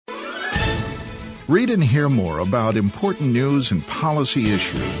Read and hear more about important news and policy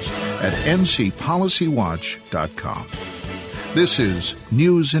issues at ncpolicywatch.com. This is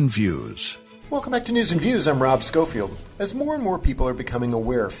News and Views. Welcome back to News and Views. I'm Rob Schofield. As more and more people are becoming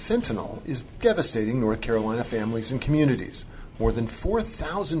aware, fentanyl is devastating North Carolina families and communities. More than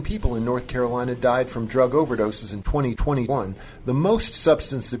 4,000 people in North Carolina died from drug overdoses in 2021, the most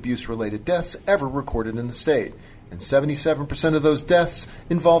substance abuse-related deaths ever recorded in the state. And 77% of those deaths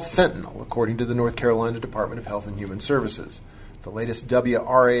involve fentanyl, according to the North Carolina Department of Health and Human Services. The latest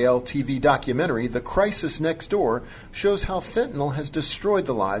WRAL TV documentary, The Crisis Next Door, shows how fentanyl has destroyed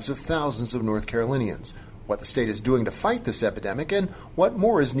the lives of thousands of North Carolinians, what the state is doing to fight this epidemic, and what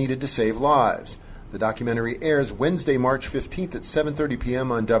more is needed to save lives. The documentary airs Wednesday, March 15th at 7:30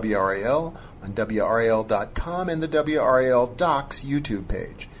 p.m. on WRAL, on WRAL.com, and the WRAL Docs YouTube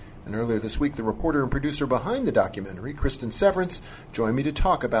page. And earlier this week, the reporter and producer behind the documentary, Kristen Severance, joined me to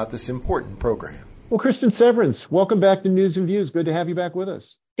talk about this important program. Well, Kristen Severance, welcome back to News and Views. Good to have you back with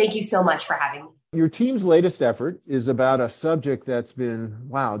us. Thank you so much for having me. Your team's latest effort is about a subject that's been,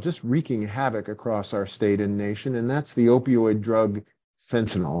 just wreaking havoc across our state and nation, and that's the opioid drug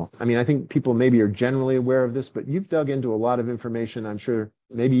fentanyl. I mean, I think people maybe are generally aware of this, but you've dug into a lot of information. I'm sure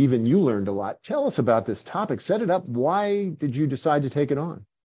maybe even you learned a lot. Tell us about this topic. Set it up. Why did you decide to take it on?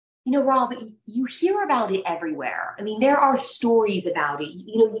 You know, Rob, you hear about it everywhere. I mean, there are stories about it.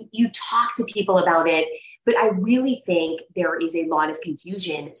 You talk to people about it, but I really think there is a lot of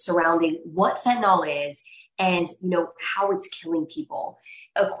confusion surrounding what fentanyl is and, how it's killing people.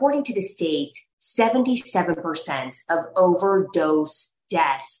 According to the state, 77% of overdose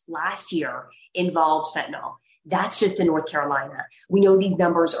deaths last year involved fentanyl. That's just in North Carolina. We know these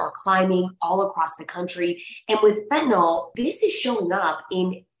numbers are climbing all across the country. And with fentanyl, this is showing up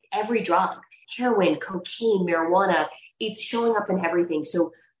in every drug, heroin, cocaine, marijuana. It's showing up in everything.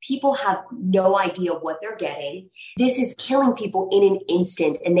 So people have no idea what they're getting. This is killing people in an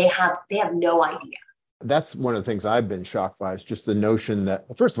instant, and they have no idea. That's one of the things I've been shocked by, is just the notion that,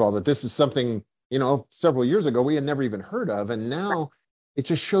 first of all, that this is something, several years ago we had never even heard of. And now it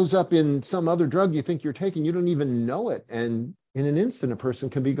just shows up in some other drug you think you're taking. You don't even know it. And in an instant, a person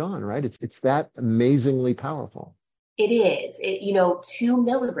can be gone, right? It's that amazingly powerful. It is. 2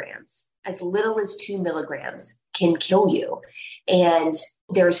 milligrams, as little as 2 milligrams can kill you. And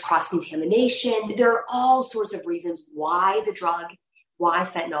there's cross-contamination. There are all sorts of reasons why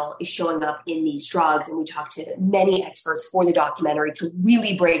fentanyl is showing up in these drugs. And we talked to many experts for the documentary to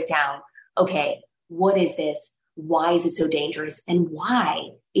really break down, okay, what is this? Why is it so dangerous? And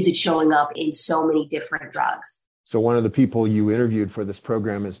why is it showing up in so many different drugs? So one of the people you interviewed for this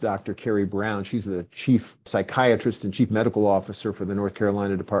program is Dr. Carrie Brown. She's the chief psychiatrist and chief medical officer for the North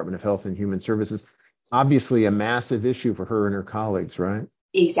Carolina Department of Health and Human Services. Obviously a massive issue for her and her colleagues, right?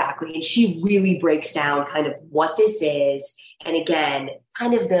 Exactly. And she really breaks down kind of what this is. And again,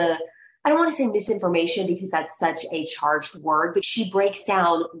 kind of I don't want to say misinformation because that's such a charged word, but she breaks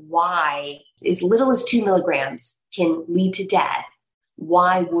down why as little as 2 milligrams can lead to death.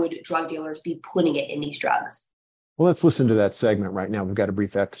 Why would drug dealers be putting it in these drugs? Well, let's listen to that segment right now. We've got a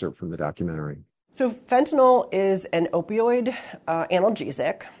brief excerpt from the documentary. So fentanyl is an opioid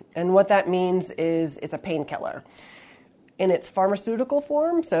analgesic, and what that means is it's a painkiller. In its pharmaceutical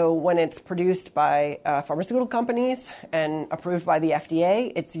form, so when it's produced by pharmaceutical companies and approved by the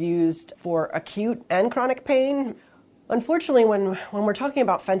FDA, it's used for acute and chronic pain. Unfortunately, when we're talking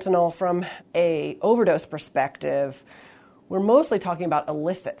about fentanyl from a overdose perspective, we're mostly talking about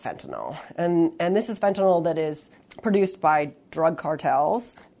illicit fentanyl. And this is fentanyl that is produced by drug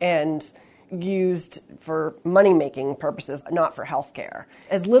cartels and used for money-making purposes, not for healthcare.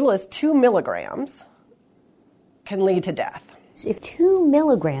 As little as 2 milligrams can lead to death. If 2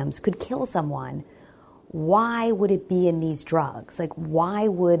 milligrams could kill someone, why would it be in these drugs? Like, why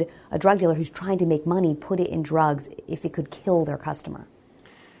would a drug dealer who's trying to make money put it in drugs if it could kill their customer?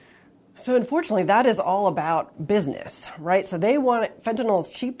 So unfortunately, that is all about business, right? So fentanyl is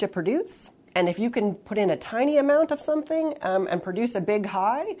cheap to produce. And if you can put in a tiny amount of something and produce a big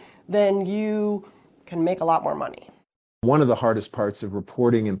high, then you can make a lot more money. One of the hardest parts of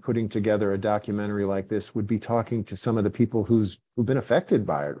reporting and putting together a documentary like this would be talking to some of the people who've been affected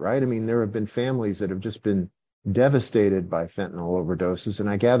by it, right? I mean, there have been families that have just been devastated by fentanyl overdoses. And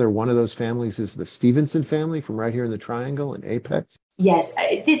I gather one of those families is the Stevenson family from right here in the Triangle in Apex. Yes,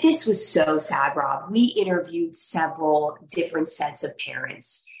 this was so sad, Rob. We interviewed several different sets of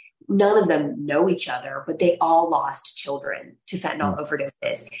parents. None of them know each other, but they all lost children to fentanyl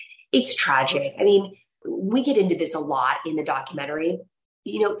overdoses. It's tragic. I mean, we get into this a lot in the documentary.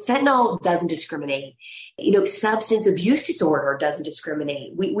 Fentanyl doesn't discriminate. Substance abuse disorder doesn't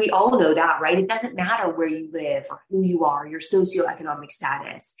discriminate. We all know that, right? It doesn't matter where you live or who you are, your socioeconomic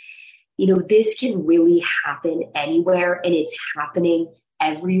status. This can really happen anywhere, and it's happening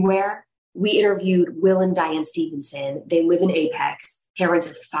everywhere. We interviewed Will and Diane Stevenson. They live in Apex, parents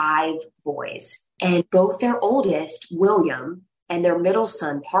of 5 boys. And both their oldest, William, and their middle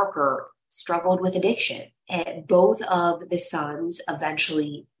son, Parker, struggled with addiction. And both of the sons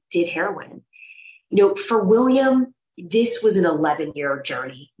eventually did heroin. For William, this was an 11-year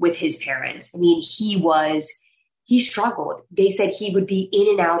journey with his parents. I mean, he struggled. They said he would be in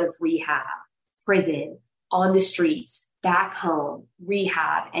and out of rehab, prison, on the streets, back home,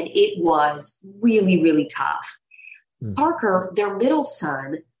 rehab, and it was really, really tough. Parker, their middle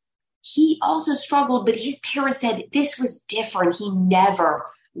son, he also struggled, but his parents said this was different. He never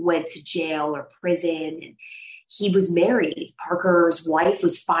went to jail or prison. And he was married. Parker's wife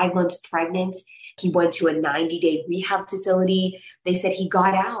was 5 months pregnant. He went to a 90-day rehab facility. They said he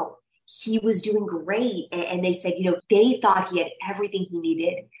got out. He was doing great. And they said, they thought he had everything he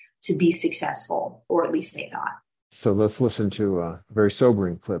needed to be successful, or at least they thought. So let's listen to a very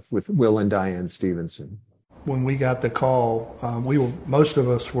sobering clip with Will and Diane Stevenson. When we got the call, most of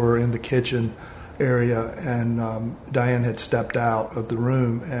us were in the kitchen area, and Diane had stepped out of the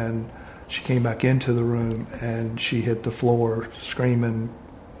room, and she came back into the room, and she hit the floor screaming,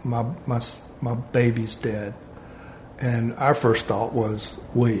 my baby's dead. And our first thought was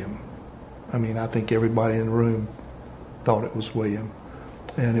William. I mean, I think everybody in the room thought it was William,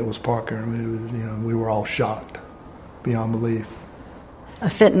 and it was Parker. I mean, we were all shocked beyond belief. A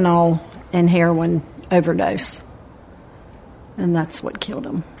fentanyl and heroin overdose, and that's what killed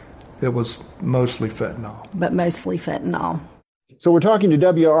him. It was mostly fentanyl. But mostly fentanyl. So we're talking to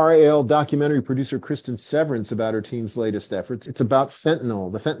WRAL documentary producer Kristen Severance about her team's latest efforts. It's about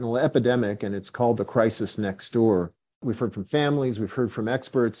fentanyl, the fentanyl epidemic, and it's called The Crisis Next Door. We've heard from families, we've heard from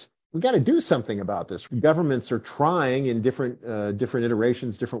experts. We got to do something about this. Governments are trying in different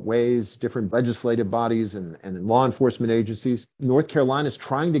iterations, different ways, different legislative bodies and law enforcement agencies. North Carolina is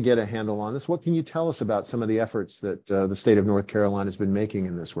trying to get a handle on this. What can you tell us about some of the efforts that the state of North Carolina has been making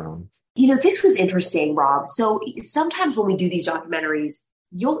in this realm? This was interesting, Rob. So sometimes when we do these documentaries,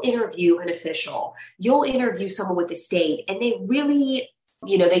 you'll interview an official, you'll interview someone with the state, and they really,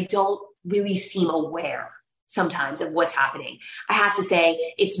 they don't really seem aware sometimes of what's happening. I have to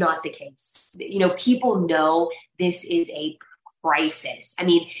say, it's not the case. People know this is a crisis. I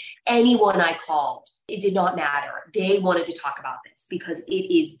mean, anyone I called, it did not matter. They wanted to talk about this because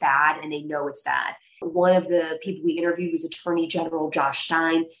it is bad and they know it's bad. One of the people we interviewed was Attorney General Josh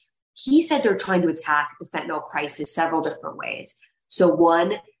Stein. He said they're trying to attack the fentanyl crisis several different ways. So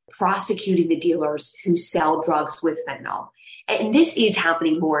one, prosecuting the dealers who sell drugs with fentanyl. And this is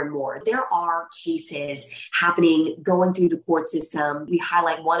happening more and more. There are cases happening, going through the court system. We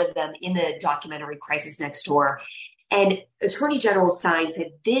highlight one of them in the documentary Crisis Next Door. And Attorney General Stein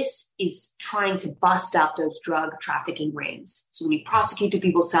said this is trying to bust up those drug trafficking rings. So when you prosecute the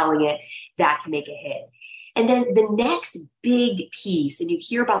people selling it, that can make a hit. And then the next big piece, and you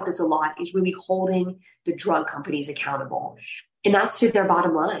hear about this a lot, is really holding the drug companies accountable. And that's to their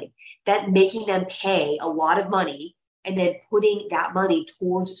bottom line, that making them pay a lot of money and then putting that money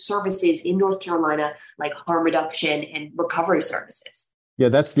towards services in North Carolina like harm reduction and recovery services. Yeah,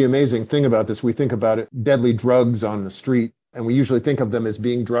 that's the amazing thing about this. We think about it, deadly drugs on the street, and we usually think of them as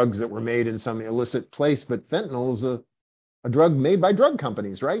being drugs that were made in some illicit place. But fentanyl is a drug made by drug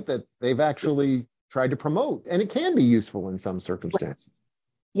companies, right? That they've actually tried to promote. And it can be useful in some circumstances.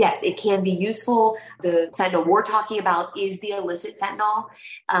 Yes, it can be useful. The fentanyl we're talking about is the illicit fentanyl.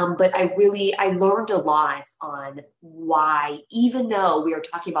 But I learned a lot on why, even though we are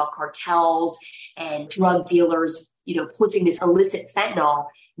talking about cartels and drug dealers, pushing this illicit fentanyl,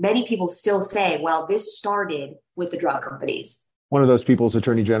 many people still say, well, this started with the drug companies. One of those people is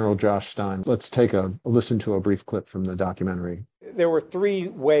Attorney General Josh Stein. Let's take a listen to a brief clip from the documentary. There were 3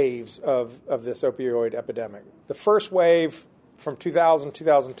 waves of this opioid epidemic. The first wave from 2000,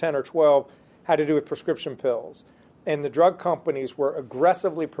 2010 or 12 had to do with prescription pills. And the drug companies were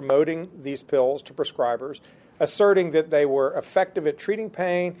aggressively promoting these pills to prescribers, asserting that they were effective at treating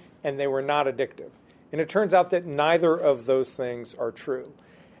pain and they were not addictive. And it turns out that neither of those things are true.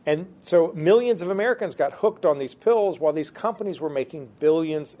 And so millions of Americans got hooked on these pills while these companies were making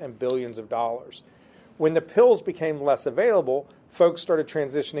billions and billions of dollars. When the pills became less available, folks started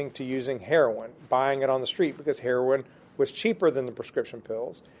transitioning to using heroin, buying it on the street because heroin was cheaper than the prescription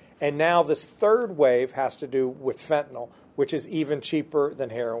pills. And now this third wave has to do with fentanyl, which is even cheaper than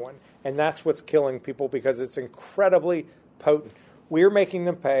heroin. And that's what's killing people because it's incredibly potent. we're making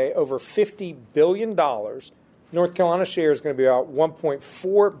them pay over $50 billion. North Carolina's share is going to be about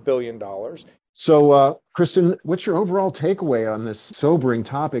 $1.4 billion. So, Kristen, what's your overall takeaway on this sobering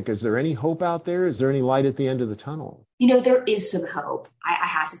topic? Is there any hope out there? Is there any light at the end of the tunnel? There is some hope. I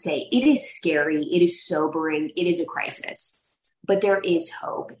have to say, it is scary. It is sobering. It is a crisis. But there is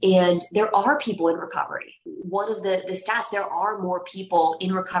hope. And there are people in recovery. One of the stats, there are more people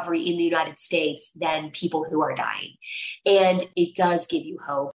in recovery in the United States than people who are dying. And it does give you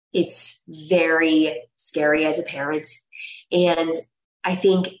hope. It's very scary as a parent. And I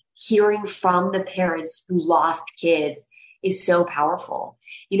think hearing from the parents who lost kids is so powerful.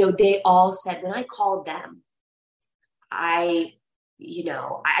 They all said, when I called them, I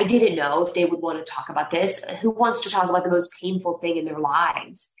didn't know if they would want to talk about this. Who wants to talk about the most painful thing in their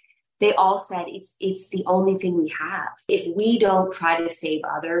lives? They all said it's the only thing we have. If we don't try to save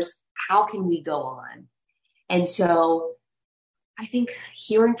others, how can we go on? And so I think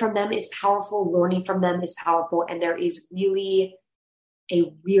hearing from them is powerful. Learning from them is powerful. And there is really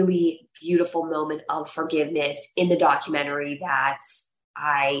a really beautiful moment of forgiveness in the documentary that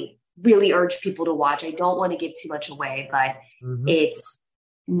I really urge people to watch. I don't want to give too much away, but it's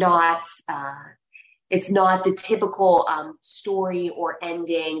not the typical story or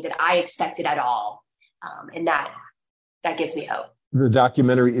ending that I expected at all. And that gives me hope. The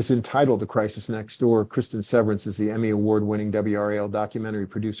documentary is entitled The Crisis Next Door. Kristen Severance is the Emmy Award-winning WRAL documentary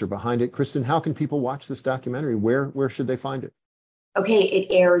producer behind it. Kristen, how can people watch this documentary? Where should they find it? Okay, it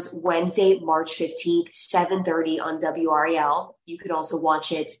airs Wednesday, March 15th, 7:30 on WRAL. You can also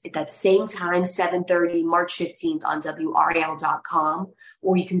watch it at that same time, 7:30, March 15th on WRAL.com,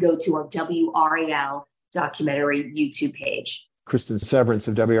 or you can go to our WRAL documentary YouTube page. Kristen Severance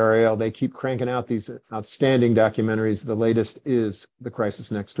of WRAL, they keep cranking out these outstanding documentaries. The latest is The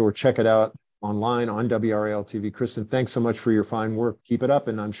Crisis Next Door. Check it out online on WRAL TV. Kristen, thanks so much for your fine work. Keep it up,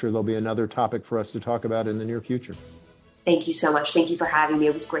 and I'm sure there'll be another topic for us to talk about in the near future. Thank you so much. Thank you for having me.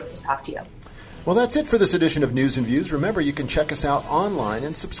 It was great to talk to you. Well, that's it for this edition of News and Views. Remember, you can check us out online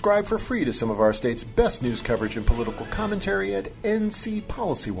and subscribe for free to some of our state's best news coverage and political commentary at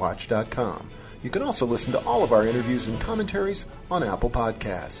ncpolicywatch.com. You can also listen to all of our interviews and commentaries on Apple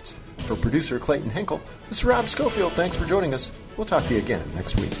Podcasts. For producer Clayton Henkel, this is Rob Schofield. Thanks for joining us. We'll talk to you again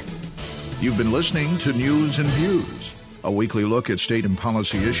next week. You've been listening to News and Views. A weekly look at state and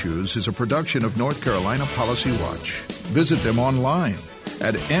policy issues is a production of North Carolina Policy Watch. Visit them online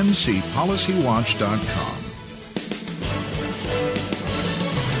at ncpolicywatch.com.